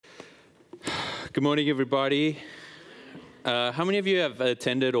Good morning, everybody. How many of you have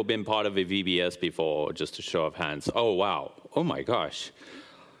attended or been part of a VBS before? Just a show of hands. Oh, wow. Oh, my gosh.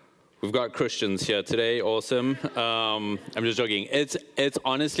 We've got Christians here today. Awesome. I'm just joking. It's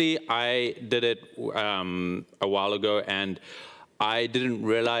honestly, I did it a while ago, and I didn't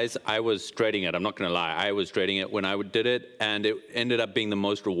realize I was dreading it. I'm not going to lie. I was dreading it when I did it, and it ended up being the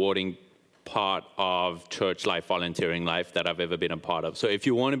most rewarding part of church life, volunteering life that I've ever been a part of. So if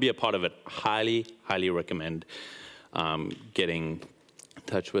you want to be a part of it, highly, highly recommend getting in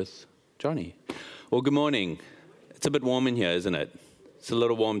touch with Johnny. Well, good morning. It's a bit warm in here, isn't it? It's a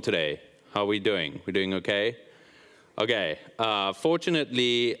little warm today. How are we doing? We doing okay? Okay.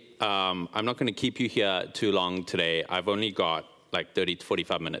 Fortunately, I'm not going to keep you here too long today. I've only got like 30 to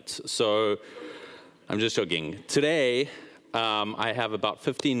 45 minutes. So I'm just joking. Today, I have about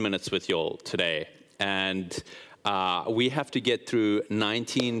 15 minutes with you all today, and we have to get through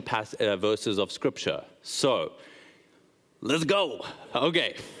 19 verses of Scripture. So, let's go.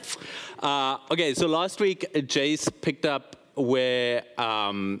 Okay. So last week, Jace picked up where,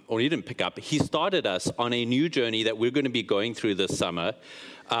 or he didn't pick up, he started us on a new journey that we're going to be going through this summer.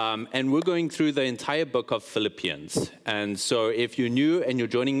 And we're going through the entire book of Philippians. And so if you're new and you're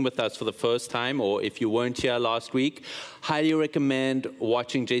joining with us for the first time, or if you weren't here last week, highly recommend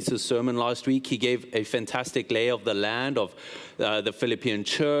watching Jace's sermon last week. He gave a fantastic lay of the land of the Philippian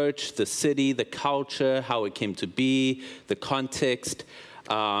church, the city, the culture, how it came to be, the context.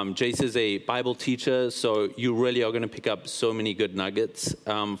 Jace is a Bible teacher, so you really are going to pick up so many good nuggets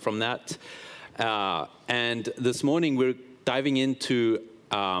from that. And this morning we're diving into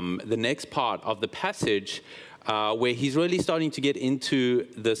the next part of the passage where he's really starting to get into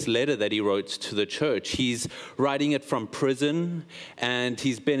this letter that he wrote to the church. He's writing it from prison, and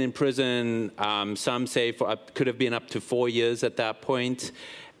he's been in prison, some say could have been up to 4 years at that point.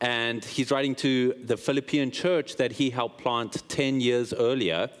 And he's writing to the Philippian church that he helped plant 10 years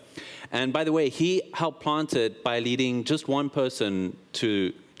earlier. And by the way, he helped plant it by leading just one person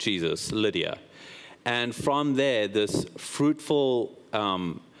to Jesus, Lydia. And from there, this fruitful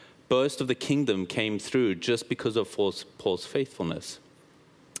burst of the kingdom came through just because of Paul's faithfulness.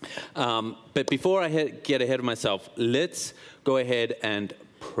 But before I get ahead of myself, let's go ahead and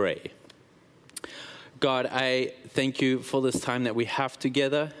pray. God, I thank you for this time that we have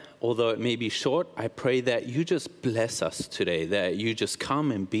together. Although it may be short, I pray that you just bless us today, that you just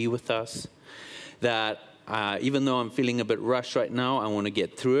come and be with us, that even though I'm feeling a bit rushed right now, I want to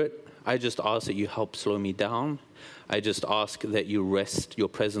get through it. I just ask that you help slow me down. I just ask that your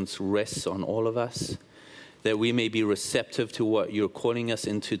presence rests on all of us, that we may be receptive to what you're calling us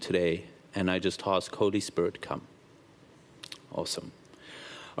into today. And I just ask, Holy Spirit, come. Awesome.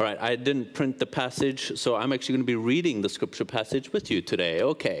 All right, I didn't print the passage, so I'm actually going to be reading the scripture passage with you today.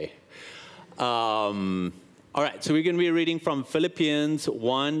 Okay. All right, so we're going to be reading from Philippians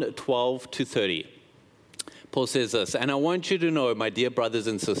 1:12 to 30. Paul says this, "And I want you to know, my dear brothers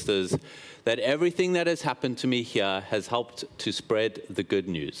and sisters, that everything that has happened to me here has helped to spread the good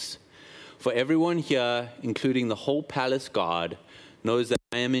news. For everyone here, including the whole palace guard, knows that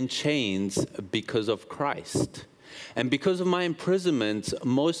I am in chains because of Christ. And because of my imprisonment,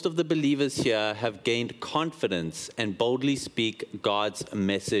 most of the believers here have gained confidence and boldly speak God's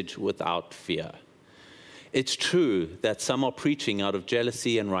message without fear. It's true that some are preaching out of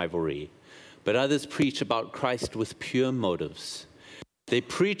jealousy and rivalry, but others preach about Christ with pure motives. They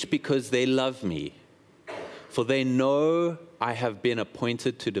preach because they love me, for they know I have been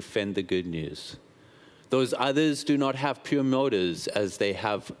appointed to defend the good news. Those others do not have pure motives as they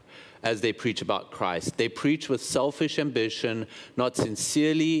preach about Christ. They preach with selfish ambition, not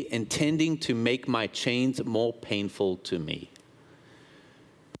sincerely intending to make my chains more painful to me."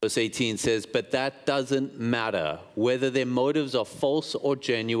 Verse 18 says, "But that doesn't matter. Whether their motives are false or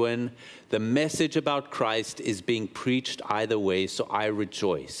genuine, the message about Christ is being preached either way, so I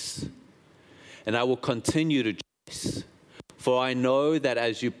rejoice. And I will continue to rejoice. For I know that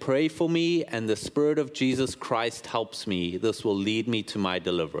as you pray for me and the Spirit of Jesus Christ helps me, this will lead me to my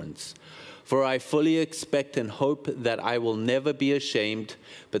deliverance. For I fully expect and hope that I will never be ashamed,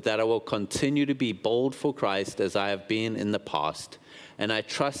 but that I will continue to be bold for Christ as I have been in the past. And I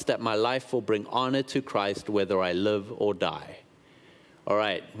trust that my life will bring honor to Christ whether I live or die." All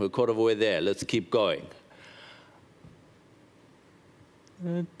right, we're quarter of the way there. Let's keep going.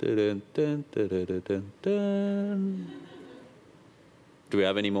 Do we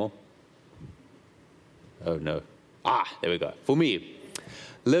have any more? Oh, no. There we go. For me,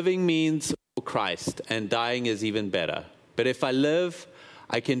 living means for Christ, and dying is even better. But if I live,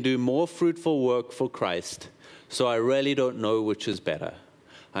 I can do more fruitful work for Christ, so I really don't know which is better.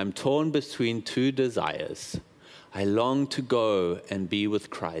 I'm torn between two desires. I long to go and be with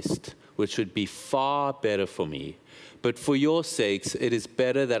Christ, which would be far better for me. But for your sakes, it is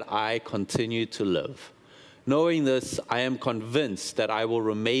better that I continue to live. Knowing this, I am convinced that I will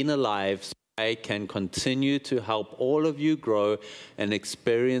remain alive so I can continue to help all of you grow and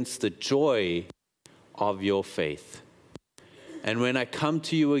experience the joy of your faith. And when I come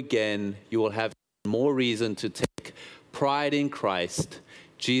to you again, you will have more reason to take pride in Christ,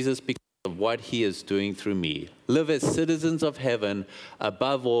 Jesus, because of what he is doing through me. Live as citizens of heaven.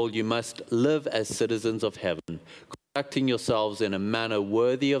 Above all, you must live as citizens of heaven, conducting yourselves in a manner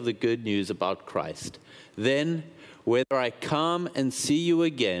worthy of the good news about Christ. Then, whether I come and see you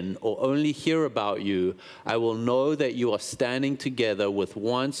again or only hear about you, I will know that you are standing together with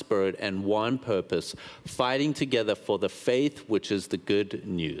one spirit and one purpose, fighting together for the faith which is the good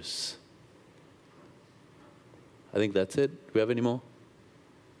news. I think that's it. Do we have any more?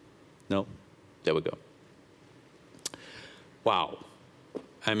 No? There we go. Wow.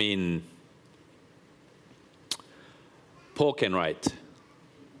 I mean, Paul can write.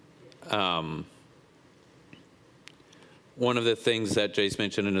 One of the things that Jace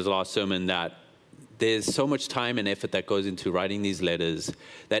mentioned in his last sermon, that there's so much time and effort that goes into writing these letters,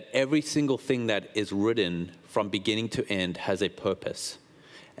 that every single thing that is written from beginning to end has a purpose.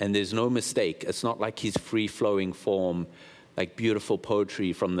 And there's no mistake. It's not like he's free-flowing form, like beautiful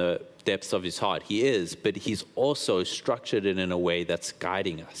poetry from the depths of his heart. He is, but he's also structured it in a way that's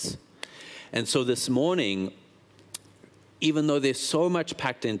guiding us. And so this morning, even though there's so much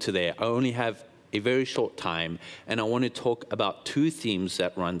packed into there, I only have a very short time, and I want to talk about two themes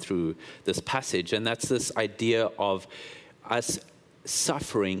that run through this passage, and that's this idea of us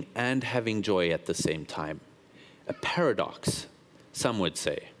suffering and having joy at the same time. A paradox, some would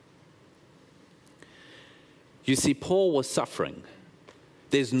say. You see, Paul was suffering.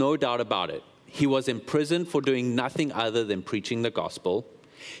 There's no doubt about it. He was in prison for doing nothing other than preaching the gospel.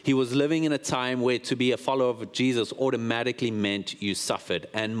 He was living in a time where to be a follower of Jesus automatically meant you suffered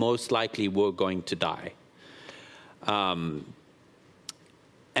and most likely were going to die. And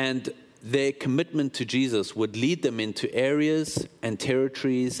their commitment to Jesus would lead them into areas and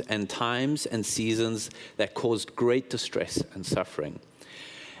territories and times and seasons that caused great distress and suffering.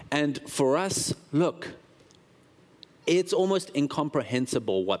 And for us, look, it's almost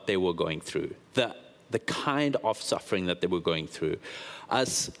incomprehensible what they were going through, the kind of suffering that they were going through.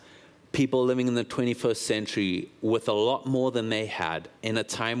 Us people living in the 21st century with a lot more than they had in a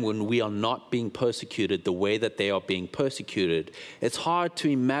time when we are not being persecuted the way that they are being persecuted. It's hard to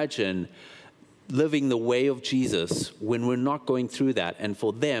imagine living the way of Jesus when we're not going through that. And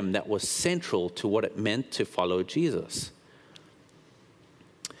for them, that was central to what it meant to follow Jesus.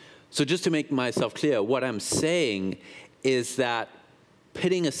 So just to make myself clear, what I'm saying is that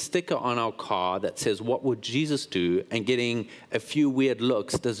putting a sticker on our car that says, "What would Jesus do?" and getting a few weird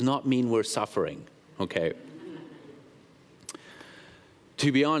looks does not mean we're suffering, okay?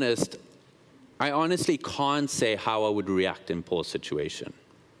 To be honest, I honestly can't say how I would react in Paul's situation.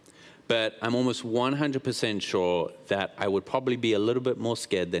 But I'm almost 100% sure that I would probably be a little bit more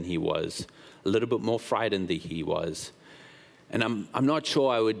scared than he was, a little bit more frightened than he was. And I'm not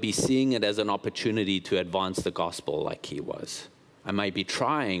sure I would be seeing it as an opportunity to advance the gospel like he was. I might be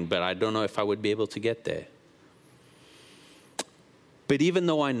trying, but I don't know if I would be able to get there. But even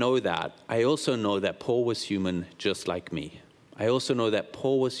though I know that, I also know that Paul was human just like me. I also know that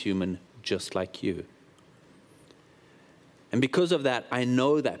Paul was human just like you. And because of that, I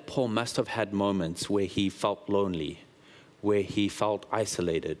know that Paul must have had moments where he felt lonely, where he felt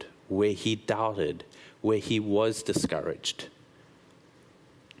isolated, where he doubted, where he was discouraged.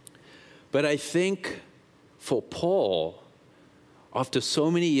 But I think for Paul, after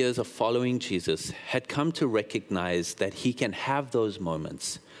so many years of following Jesus, had come to recognize that he can have those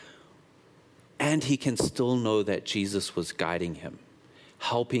moments and he can still know that Jesus was guiding him,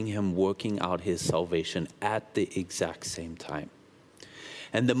 helping him, working out his salvation at the exact same time.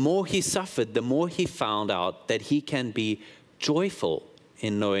 And the more he suffered, the more he found out that he can be joyful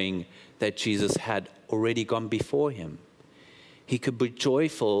in knowing that Jesus had already gone before him. He could be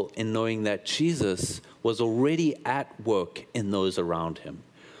joyful in knowing that Jesus was already at work in those around him.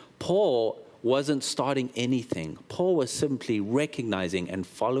 Paul wasn't starting anything. Paul was simply recognizing and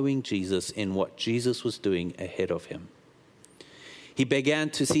following Jesus in what Jesus was doing ahead of him. He began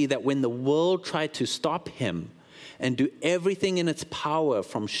to see that when the world tried to stop him and do everything in its power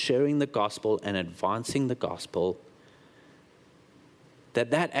from sharing the gospel and advancing the gospel,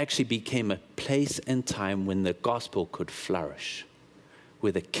 that actually became a place and time when the gospel could flourish,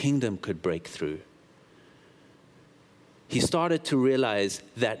 where the kingdom could break through. he started to realize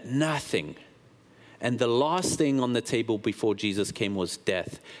that nothing, and the last thing on the table before Jesus came was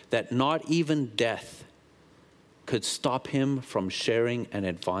death, that not even death could stop him from sharing and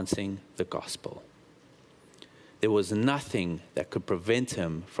advancing the gospel. There was nothing that could prevent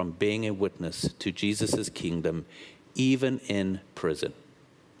him from being a witness to Jesus' kingdom, even in prison.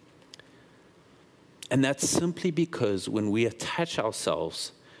 And that's simply because when we attach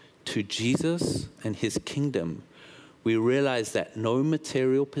ourselves to Jesus and his kingdom, we realize that no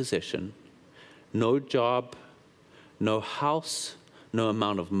material possession, no job, no house, no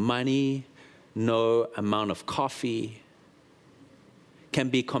amount of money, no amount of coffee can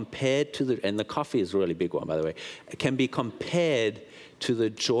be compared to and the coffee is a really big one, by the way, can be compared to the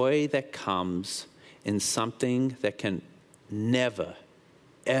joy that comes in something that can never,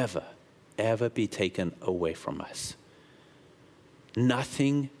 ever, ever be taken away from us.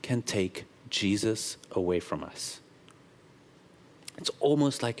 Nothing can take Jesus away from us. It's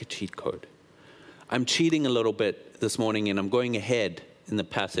almost like a cheat code. I'm cheating a little bit this morning, and I'm going ahead in the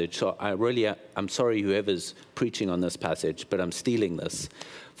passage. So I'm sorry whoever's preaching on this passage, but I'm stealing this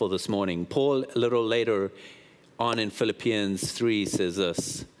for this morning. Paul, a little later on in Philippians 3, says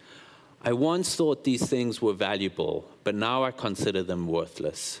this: I once thought these things were valuable, but now I consider them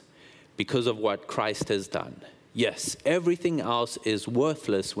worthless because of what Christ has done. Yes, everything else is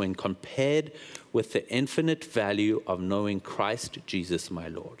worthless when compared with the infinite value of knowing Christ Jesus my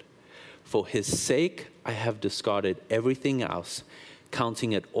Lord. For his sake, I have discarded everything else,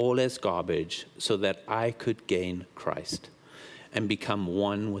 counting it all as garbage, so that I could gain Christ and become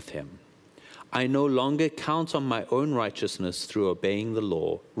one with him. I no longer count on my own righteousness through obeying the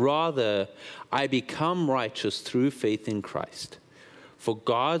law. Rather, I become righteous through faith in Christ. For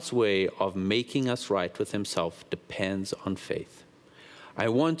God's way of making us right with himself depends on faith. I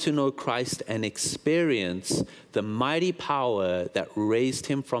want to know Christ and experience the mighty power that raised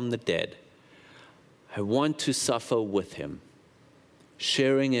him from the dead. I want to suffer with him,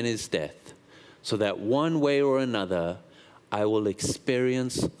 sharing in his death, so that one way or another, I will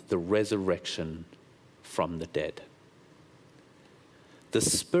experience the resurrection from the dead. The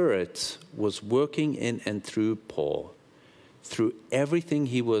Spirit was working in and through Paul, through everything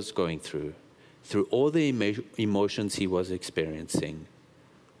he was going through all the emotions he was experiencing.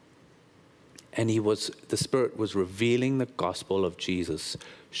 And the Spirit was revealing the gospel of Jesus,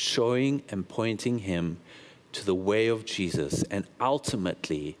 showing and pointing him to the way of Jesus, and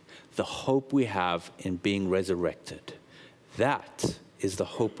ultimately the hope we have in being resurrected. That is the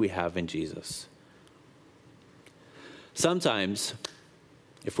hope we have in Jesus. Sometimes,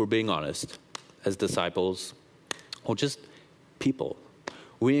 if we're being honest, as disciples or just people,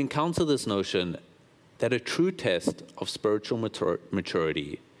 we encounter this notion that a true test of spiritual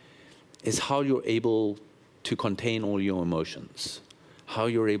maturity is how you're able to contain all your emotions, how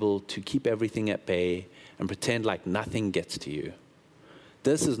you're able to keep everything at bay and pretend like nothing gets to you.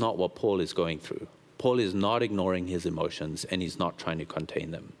 This is not what Paul is going through. Paul is not ignoring his emotions, and he's not trying to contain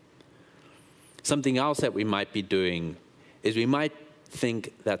them. Something else that we might be doing is we might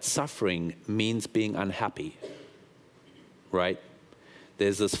think that suffering means being unhappy, right?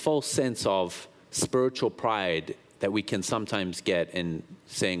 There's this false sense of spiritual pride that we can sometimes get in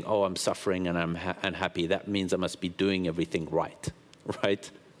saying, oh, I'm suffering and I'm unhappy. That means I must be doing everything right, right?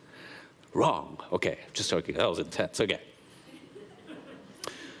 Wrong. Okay, just joking. That was intense. Okay.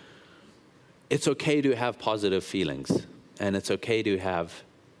 It's okay to have positive feelings, and it's okay to have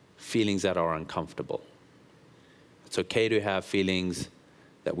feelings that are uncomfortable. It's okay to have feelings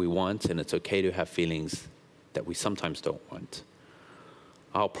that we want, and it's okay to have feelings that we sometimes don't want.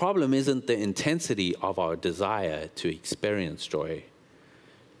 Our problem isn't the intensity of our desire to experience joy.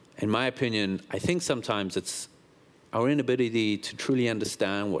 In my opinion, I think sometimes it's our inability to truly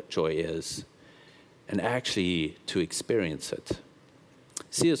understand what joy is and actually to experience it.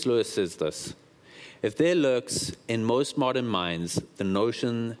 C.S. Lewis says this: if there lurks in most modern minds the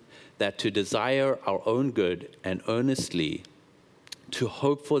notion that to desire our own good and earnestly to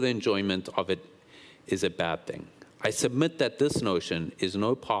hope for the enjoyment of it is a bad thing, I submit that this notion is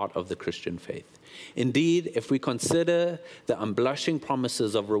no part of the Christian faith. Indeed, if we consider the unblushing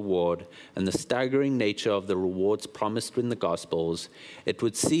promises of reward and the staggering nature of the rewards promised in the Gospels, it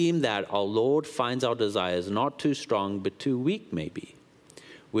would seem that our Lord finds our desires not too strong but too weak, maybe.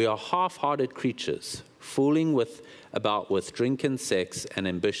 We are half-hearted creatures, fooling about with drink and sex and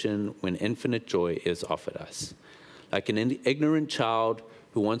ambition when infinite joy is offered us. Like an ignorant child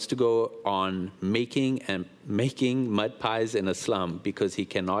who wants to go on making mud pies in a slum because he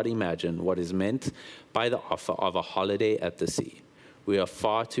cannot imagine what is meant by the offer of a holiday at the sea. We are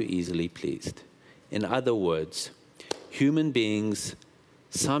far too easily pleased. In other words,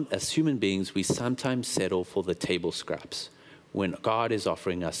 as human beings, we sometimes settle for the table scraps when God is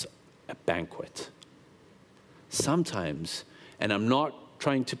offering us a banquet. Sometimes, and I'm not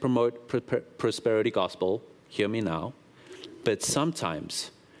trying to promote prosperity gospel, hear me now, but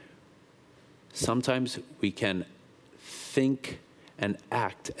sometimes we can think and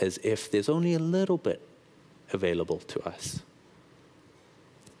act as if there's only a little bit available to us.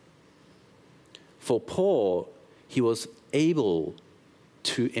 For Paul, he was able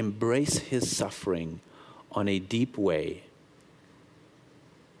to embrace his suffering on a deep way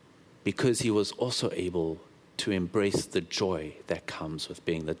because he was also able to embrace the joy that comes with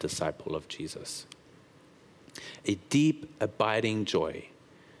being the disciple of Jesus. A deep, abiding joy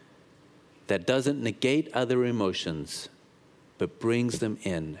that doesn't negate other emotions, but brings them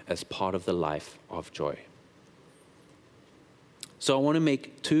in as part of the life of joy. So I want to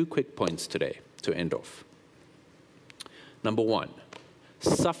make 2 quick points today to end off. Number 1,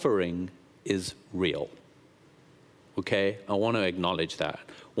 suffering is real. Okay? I want to acknowledge that.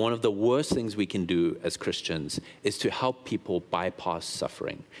 One of the worst things we can do as Christians is to help people bypass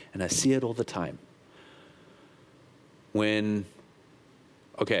suffering. And I see it all the time. I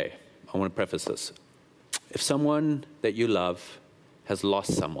want to preface this. If someone that you love has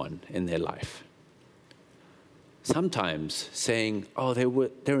lost someone in their life, sometimes saying, oh,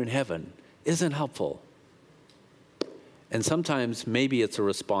 they're in heaven, isn't helpful. And sometimes maybe it's a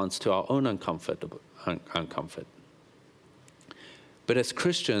response to our own uncomfort. But as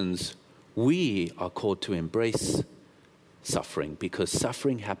Christians, we are called to embrace suffering because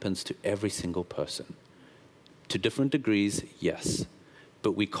suffering happens to every single person. To different degrees, yes,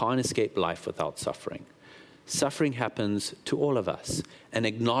 but we can't escape life without suffering. Suffering happens to all of us, and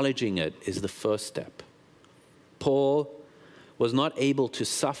acknowledging it is the first step. Paul was not able to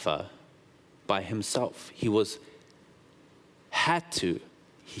suffer by himself. He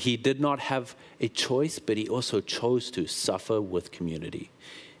did not have a choice, but he also chose to suffer with community.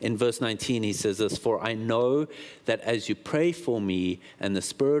 In verse 19, he says this, "For I know that as you pray for me and the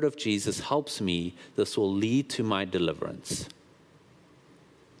Spirit of Jesus helps me, this will lead to my deliverance."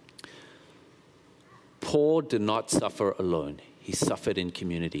 Paul did not suffer alone. He suffered in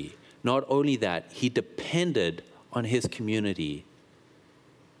community. Not only that, he depended on his community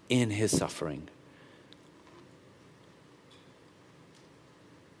in his suffering.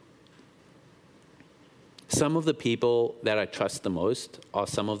 Some of the people that I trust the most are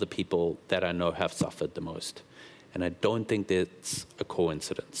some of the people that I know have suffered the most. And I don't think that's a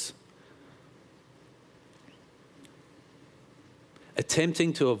coincidence.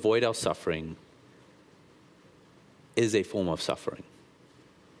 Attempting to avoid our suffering is a form of suffering.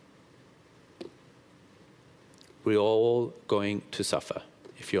 We're all going to suffer.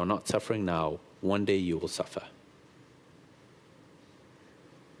 If you're not suffering now, one day you will suffer.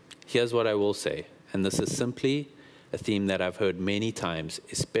 Here's what I will say. And this is simply a theme that I've heard many times,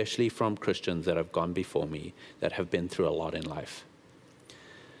 especially from Christians that have gone before me, that have been through a lot in life.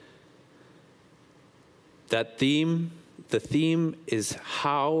 The theme is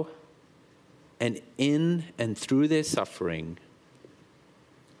how and in and through their suffering,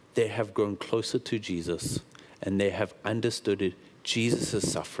 they have grown closer to Jesus and they have understood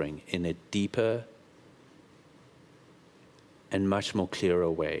Jesus' suffering in a deeper and much more clearer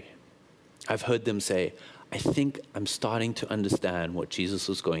way. I've heard them say, I think I'm starting to understand what Jesus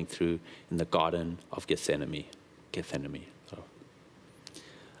was going through in the Garden of Gethsemane.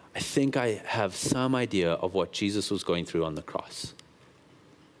 I think I have some idea of what Jesus was going through on the cross.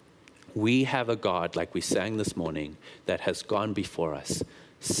 We have a God, like we sang this morning, that has gone before us,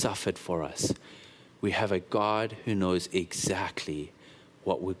 suffered for us. We have a God who knows exactly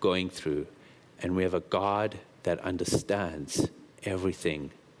what we're going through, and we have a God that understands everything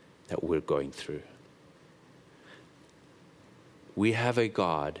that we're going through. We have a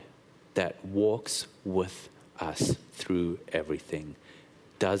God that walks with us through everything,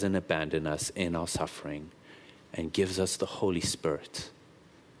 doesn't abandon us in our suffering, and gives us the Holy Spirit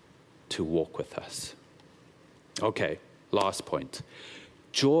to walk with us. Okay, last point.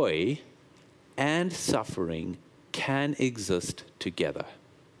 Joy and suffering can exist together.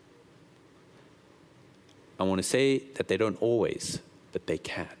 I want to say that they don't always, but they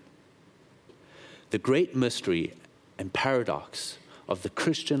can. The great mystery and paradox of the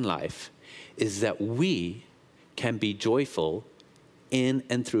Christian life is that we can be joyful in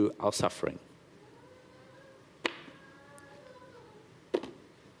and through our suffering.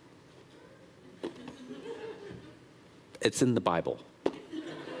 It's in the Bible.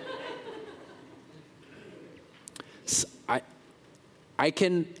 I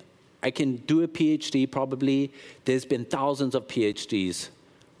can I can do a PhD probably. There's been thousands of PhDs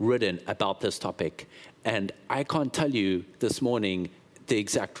written about this topic. And I can't tell you this morning the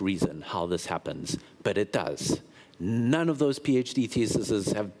exact reason how this happens, but it does. None of those PhD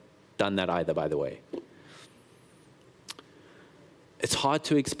theses have done that either, by the way. It's hard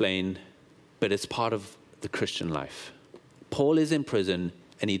to explain, but it's part of the Christian life. Paul is in prison,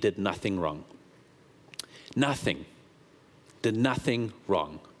 and he did nothing wrong. Nothing. Did nothing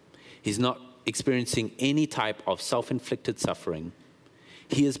wrong. He's not experiencing any type of self-inflicted suffering.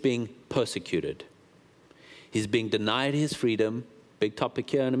 He is being persecuted. He's being denied his freedom. Big topic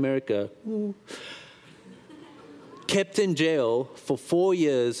here in America. Ooh. Kept in jail for 4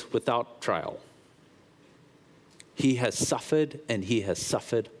 years without trial. He has suffered, and he has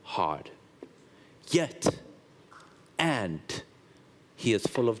suffered hard. Yet, and he is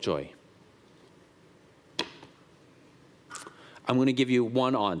full of joy. I'm going to give you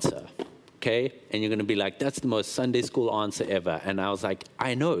one answer, okay? And you're going to be like, that's the most Sunday school answer ever. And I was like,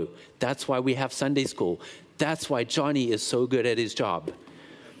 I know. That's why we have Sunday school. That's why Johnny is so good at his job.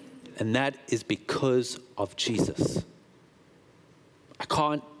 And that is because of Jesus. I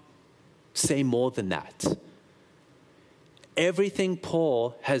can't say more than that. Everything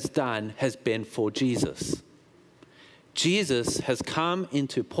Paul has done has been for Jesus. Jesus has come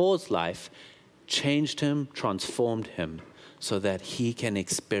into Paul's life, changed him, transformed him, so that he can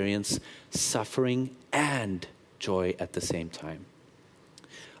experience suffering and joy at the same time.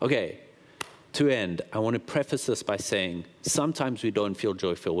 Okay, to end, I want to preface this by saying sometimes we don't feel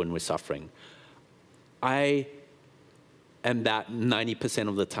joyful when we're suffering. I am that 90%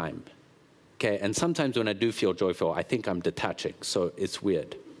 of the time. Okay, and sometimes when I do feel joyful, I think I'm detaching, so it's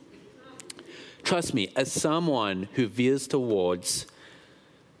weird. Trust me, as someone who veers towards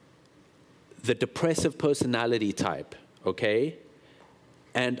the depressive personality type, okay,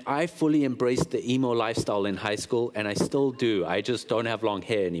 and I fully embraced the emo lifestyle in high school, and I still do. I just don't have long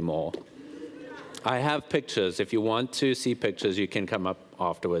hair anymore. I have pictures. If you want to see pictures, you can come up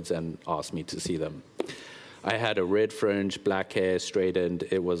afterwards and ask me to see them. I had a red fringe, black hair, straightened.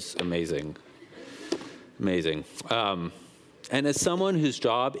 It was amazing. Amazing. And as someone whose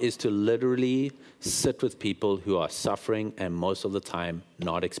job is to literally sit with people who are suffering and most of the time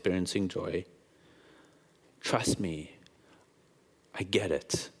not experiencing joy, trust me, I get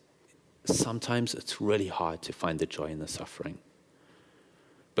it. Sometimes it's really hard to find the joy in the suffering.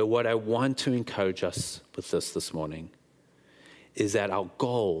 But what I want to encourage us with this morning is that our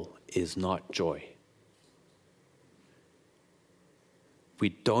goal is not joy. We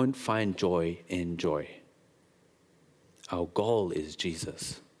don't find joy in joy. Our goal is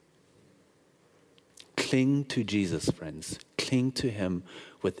Jesus. Cling to Jesus, friends. Cling to him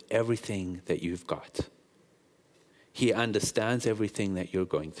with everything that you've got. He understands everything that you're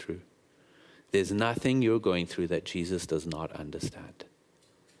going through. There's nothing you're going through that Jesus does not understand.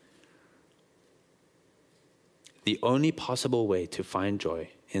 The only possible way to find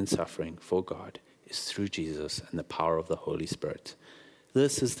joy in suffering for God is through Jesus and the power of the Holy Spirit.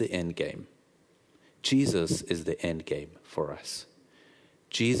 This is the end game. Jesus is the end game for us.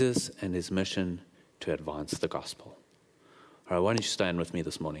 Jesus and his mission to advance the gospel. All right, why don't you stand with me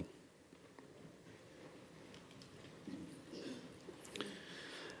this morning?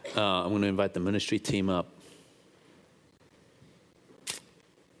 I'm going to invite the ministry team up.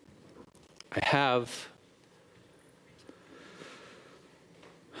 I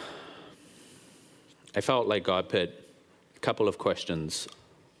felt like God put a couple of questions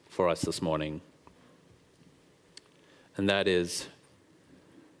for us this morning. And that is,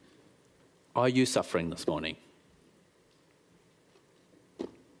 are you suffering this morning?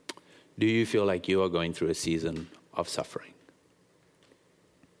 Do you feel like you are going through a season of suffering?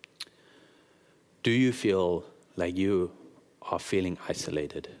 Do you feel like you are feeling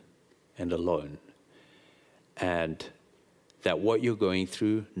isolated and alone, and that what you're going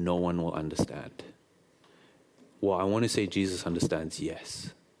through, no one will understand? Well, I want to say Jesus understands,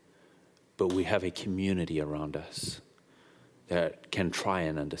 yes, but we have a community around us that can try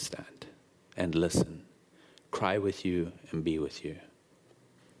and understand and listen, cry with you and be with you.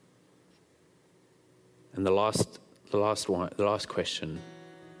 And the last question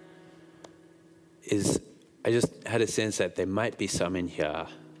is, I just had a sense that there might be some in here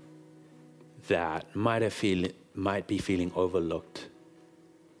that might be feeling overlooked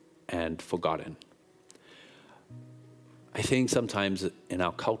and forgotten. I think sometimes in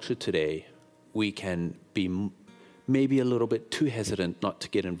our culture today, we can be maybe a little bit too hesitant not to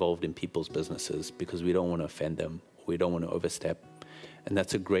get involved in people's businesses because we don't want to offend them, we don't want to overstep, and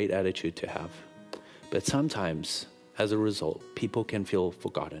that's a great attitude to have. But sometimes, as a result, people can feel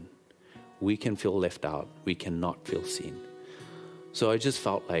forgotten we can feel left out. We cannot feel seen. So I just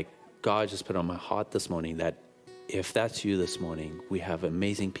felt like God just put on my heart this morning that if that's you this morning, we have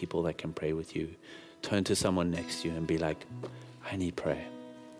amazing people that can pray with you. Turn to someone next to you and be like, I need prayer.